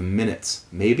period of minutes,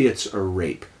 maybe it's a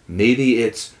rape, maybe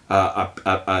it's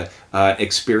an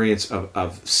experience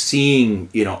of seeing,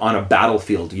 on a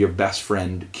battlefield, your best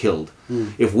friend killed.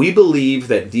 If we believe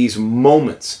that these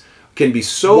moments can be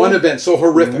one event so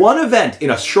horrific, one event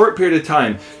in a short period of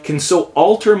time can so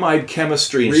alter my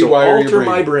chemistry and so alter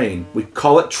my brain, we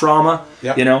call it trauma.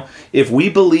 Yep. If we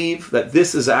believe that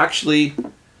this is actually,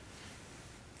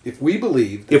 if we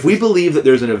believe that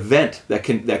there's an event that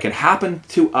can happen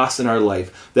to us in our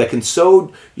life that can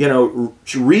so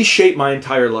reshape my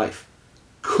entire life,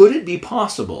 could it be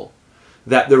possible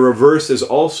that the reverse is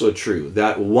also true?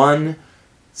 That one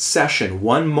session,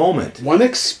 one moment, one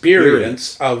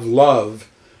experience of love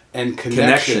and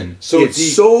connection. So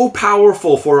it's so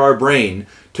powerful for our brain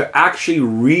to actually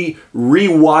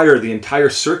rewire the entire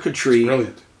circuitry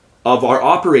of our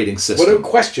operating system. What a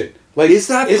question. Is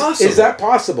that possible? Is that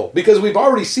possible? Because we've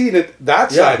already seen it,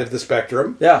 that side of the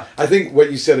spectrum. Yeah. I think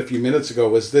what you said a few minutes ago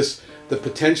was the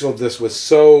potential of this was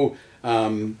so,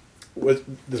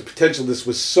 this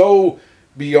was so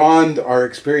beyond our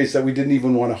experience that we didn't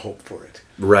even want to hope for it.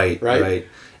 Right.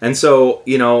 And so,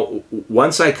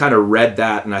 once I kind of read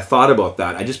that and I thought about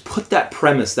that, I just put that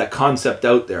premise, that concept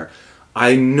out there.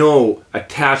 I know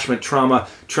attachment trauma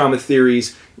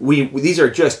theories, these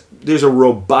are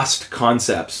robust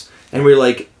concepts. And we're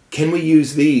like, can we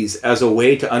use these as a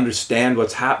way to understand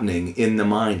what's happening in the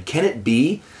mind? Can it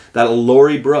be that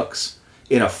Laurie Brooks,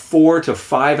 in a 4 to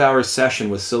 5 hour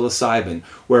session with psilocybin,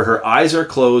 where her eyes are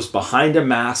closed behind a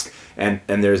mask and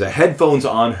there's a headphones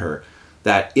on her,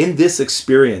 that in this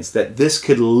experience, that this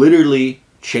could literally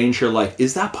change her life?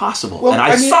 Is that possible? Well, and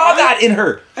I saw that in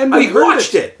her. And I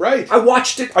watched it. Right. I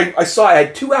watched it. I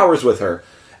had 2 hours with her,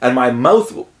 and my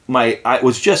mouth, I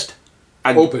was just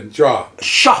open, jaw,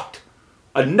 shocked.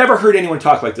 I'd never heard anyone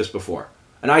talk like this before.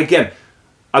 And I've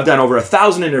done over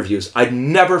 1,000 interviews. I'd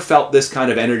never felt this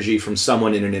kind of energy from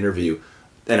someone in an interview.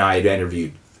 And I had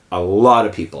interviewed a lot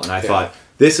of people, and I thought,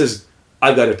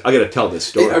 I got to tell this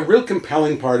story. A real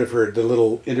compelling part of her, the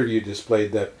little interview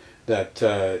displayed that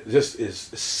just is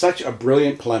such a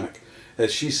brilliant polemic,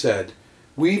 that she said,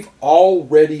 we've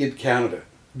already in Canada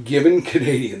given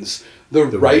Canadians the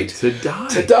right to die.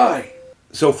 To die.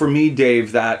 So for me,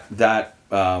 Dave, that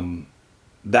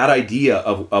idea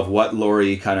of what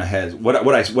Laurie kind of has, what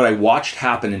I watched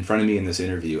happen in front of me in this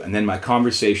interview, and then my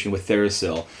conversation with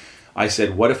Therasil, I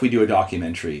said, what if we do a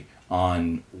documentary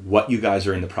on what you guys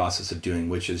are in the process of doing,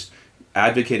 which is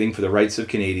advocating for the rights of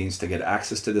Canadians to get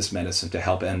access to this medicine to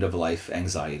help end-of-life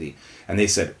anxiety. And they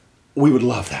said, we would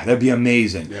love that. That'd be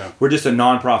amazing. Yeah. We're just a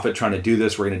nonprofit trying to do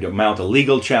this. We're going to mount a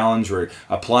legal challenge. We're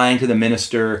applying to the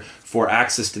minister for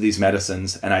access to these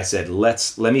medicines. And I said,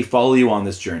 let me follow you on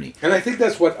this journey. And I think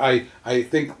that's what I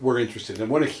think we're interested in. I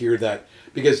want to hear that,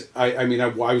 because I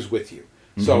was with you.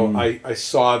 So I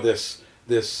saw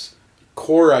this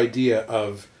core idea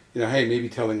of, hey, maybe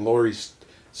telling Laurie's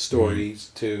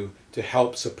stories to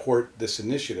help support this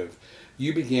initiative.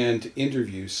 You began to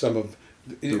interview some of,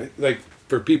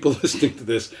 for people listening to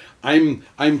this, I'm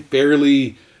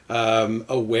fairly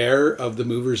aware of the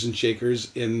movers and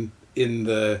shakers in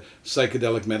the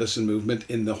psychedelic medicine movement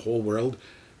in the whole world.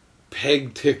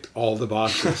 Peg ticked all the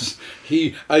boxes.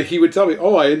 He would tell me,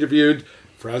 I interviewed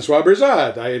Francois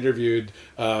Brzat, I interviewed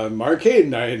Mark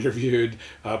Hayden, I interviewed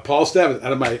Paul Stamets.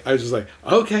 I was just like,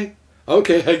 okay,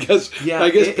 I guess. Yeah,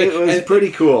 I guess it was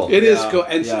pretty cool. It is cool,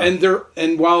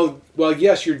 and while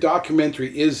yes, your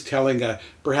documentary is telling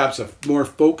perhaps a more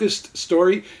focused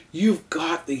story, you've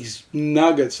got these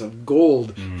nuggets of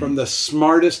gold from the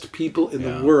smartest people in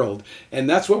the world, and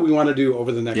that's what we want to do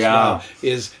over the next while,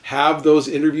 is have those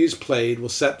interviews played. We'll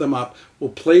set them up. We'll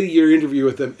play your interview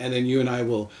with them, and then you and I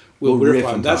will riff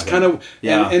on. That's kind of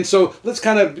and so let's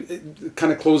kind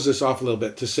of close this off a little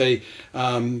bit to say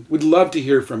we'd love to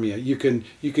hear from you. You can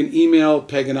email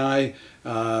Peg and I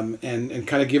and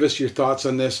kind of give us your thoughts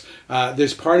on this.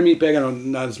 There's part of me, Peg, I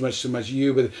don't, not so much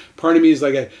you, but part of me is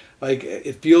like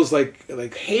it feels like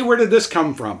hey, where did this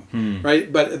come from,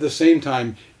 right? But at the same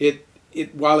time, it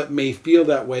while it may feel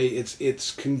that way,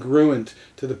 it's congruent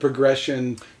to the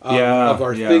progression of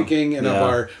our thinking and of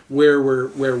our where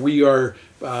we are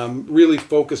really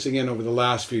focusing in over the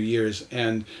last few years,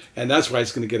 and that's why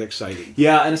it's going to get exciting.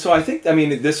 Yeah, and so I think, I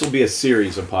mean, this will be a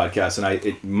series of podcasts, and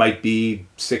it might be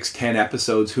 6-10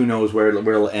 episodes. Who knows where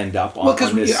it'll end up on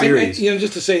this series?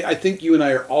 Just to say, I think you and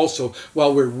I are also,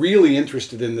 while we're really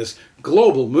interested in this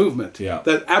global movement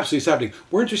that absolutely is happening,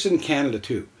 we're interested in Canada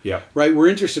too. Yeah. Right? We're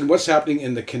interested in what's happening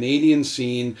in the Canadian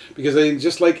scene, because I think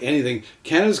just like anything,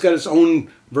 Canada's got its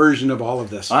own version of all of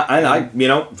this.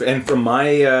 And from my,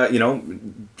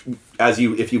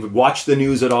 if you've watched the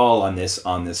news at all on this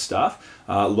stuff,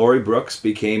 Laurie Brooks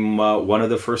became one of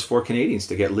the first 4 Canadians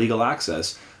to get legal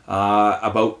access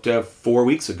about 4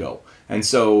 weeks ago. And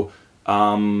so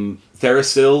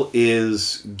Therasil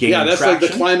is gaining traction. That's like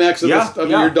the climax of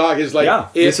your dog is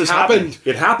like, it happened.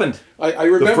 It happened. I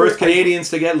remember the first Canadians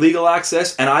to get legal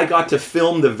access, and I got to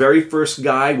film the very first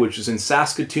guy, which was in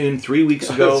Saskatoon 3 weeks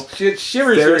ago.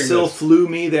 Therasil flew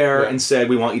me there and said,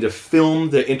 we want you to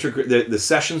film the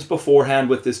sessions beforehand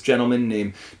with this gentleman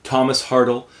named Thomas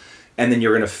Hartle, and then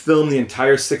you're going to film the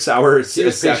entire 6-hour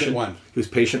session. Patient 1. He was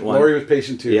patient 1. Laurie was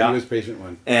patient 2. Yeah. He was patient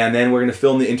 1. And then we're going to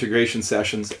film the integration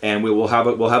sessions, and we'll have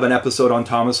an episode on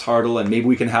Thomas Hartle, and maybe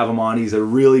we can have him on. He's a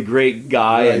really great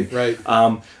guy. Right.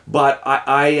 But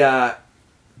I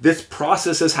this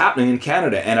process is happening in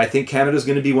Canada, and I think Canada is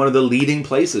going to be one of the leading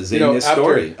places in this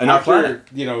story on our planet.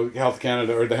 Health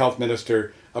Canada, or the health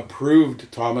minister,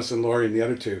 approved Thomas and Laurie and the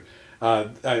other two.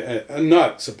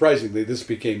 Not surprisingly, this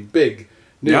became big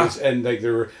news, and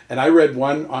I read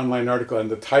one online article, and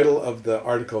the title of the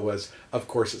article was, "Of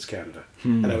course it's Canada,"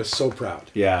 and I was so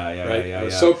proud. I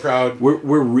was so proud.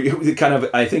 We're kind of.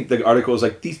 I think the article was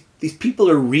like these people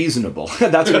are reasonable.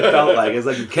 That's what it felt like. It's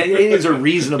like Canadians are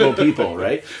reasonable people,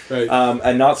 right? Right.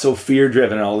 And not so fear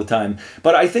driven all the time.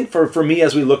 But I think for me,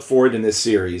 as we look forward in this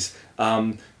series,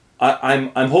 I'm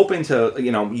hoping to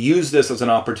use this as an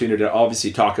opportunity to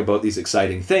obviously talk about these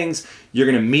exciting things. You're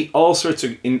going to meet all sorts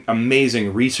of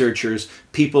amazing researchers,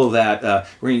 people that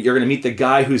you're going to meet the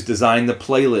guy who's designed the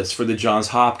playlist for the Johns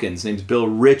Hopkins, named Bill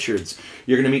Richards.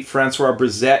 You're going to meet Francois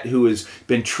Brzat, who has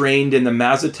been trained in the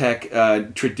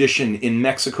Mazatec tradition in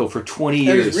Mexico for 20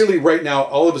 years. And is really right now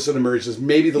all of a sudden emerged as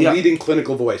maybe the leading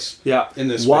clinical voice in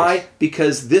this space. Why?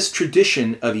 Because this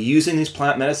tradition of using these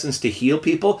plant medicines to heal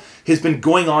people has been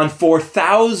going on for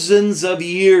thousands of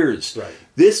years. Right.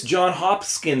 This John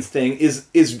Hopkins thing is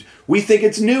we think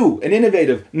it's new and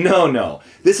innovative. No.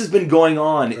 This has been going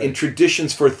on in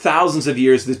traditions for thousands of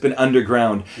years that's been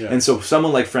underground. Yeah. And so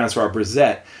someone like Francois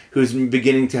Brzat, who's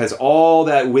beginning to has all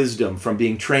that wisdom from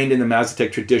being trained in the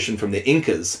Mazatec tradition from the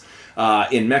Incas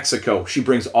in Mexico, she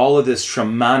brings all of this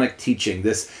shamanic teaching,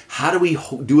 this how do we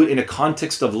do it in a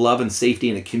context of love and safety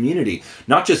in a community,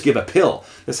 not just give a pill.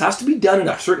 This has to be done in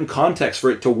a certain context for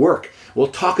it to work. We'll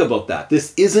talk about that.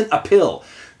 This isn't a pill.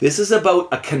 This is about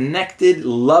a connected,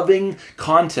 loving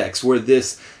context where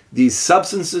these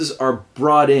substances are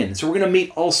brought in. So we're going to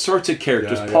meet all sorts of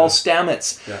characters. Paul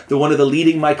Stamets, one of the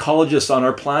leading mycologists on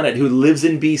our planet, who lives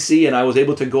in BC, and I was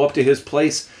able to go up to his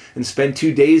place and spend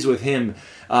 2 days with him,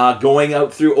 going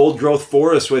out through old growth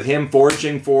forests with him,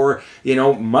 foraging for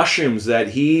mushrooms that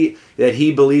he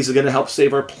believes are going to help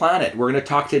save our planet. We're going to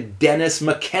talk to Dennis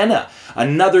McKenna,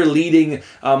 another leading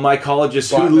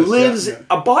mycologist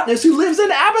a botanist who lives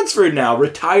in Abbotsford now,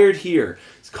 retired here.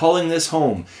 Calling this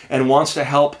home and wants to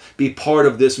help be part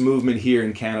of this movement here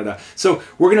in Canada. So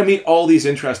we're going to meet all these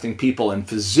interesting people and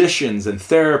physicians and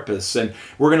therapists, and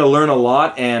we're going to learn a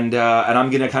lot, and I'm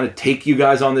going to kind of take you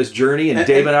guys on this journey, and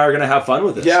Dave and I are going to have fun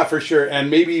with this. Yeah, for sure.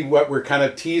 And maybe what we're kind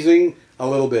of teasing a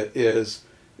little bit is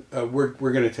we're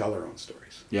going to tell our own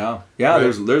stories. Yeah.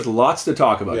 Right. There's lots to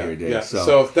talk about here, Dave. Yeah.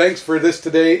 So thanks for this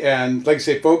today, and like I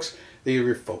say, folks, I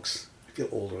feel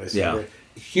old when I say that.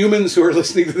 Humans who are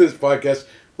listening to this podcast,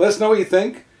 let us know what you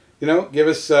think. Give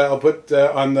us. I'll put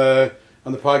on the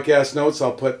podcast notes.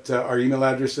 I'll put our email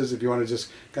addresses if you want to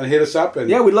just kind of hit us up. And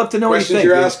we'd love to know what you think.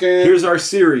 You're asking. Here's our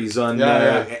series on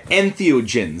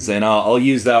entheogens, and I'll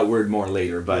use that word more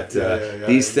later. But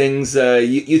these things,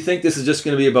 you think this is just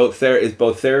going to be about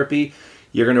therapy.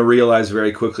 You're going to realize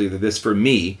very quickly that this, for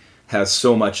me, has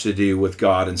so much to do with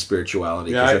God and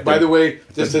spirituality. Yeah. By the way,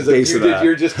 just as you did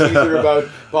your just teaser about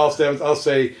Paul Stamets, I'll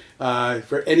say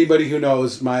for anybody who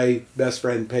knows my best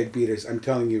friend Peg Peters, I'm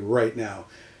telling you right now,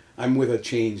 I'm with a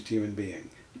changed human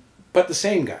being, but the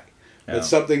same guy. Yeah. But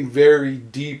something very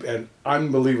deep and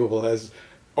unbelievable has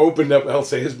opened up. I'll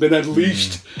say has been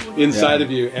unleashed inside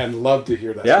of you, and love to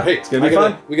hear that. Yeah, so, hey, it's gonna be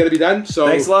fun. We got to be done. So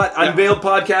thanks a lot. Unveiled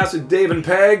Podcast with Dave and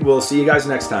Peg. We'll see you guys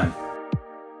next time.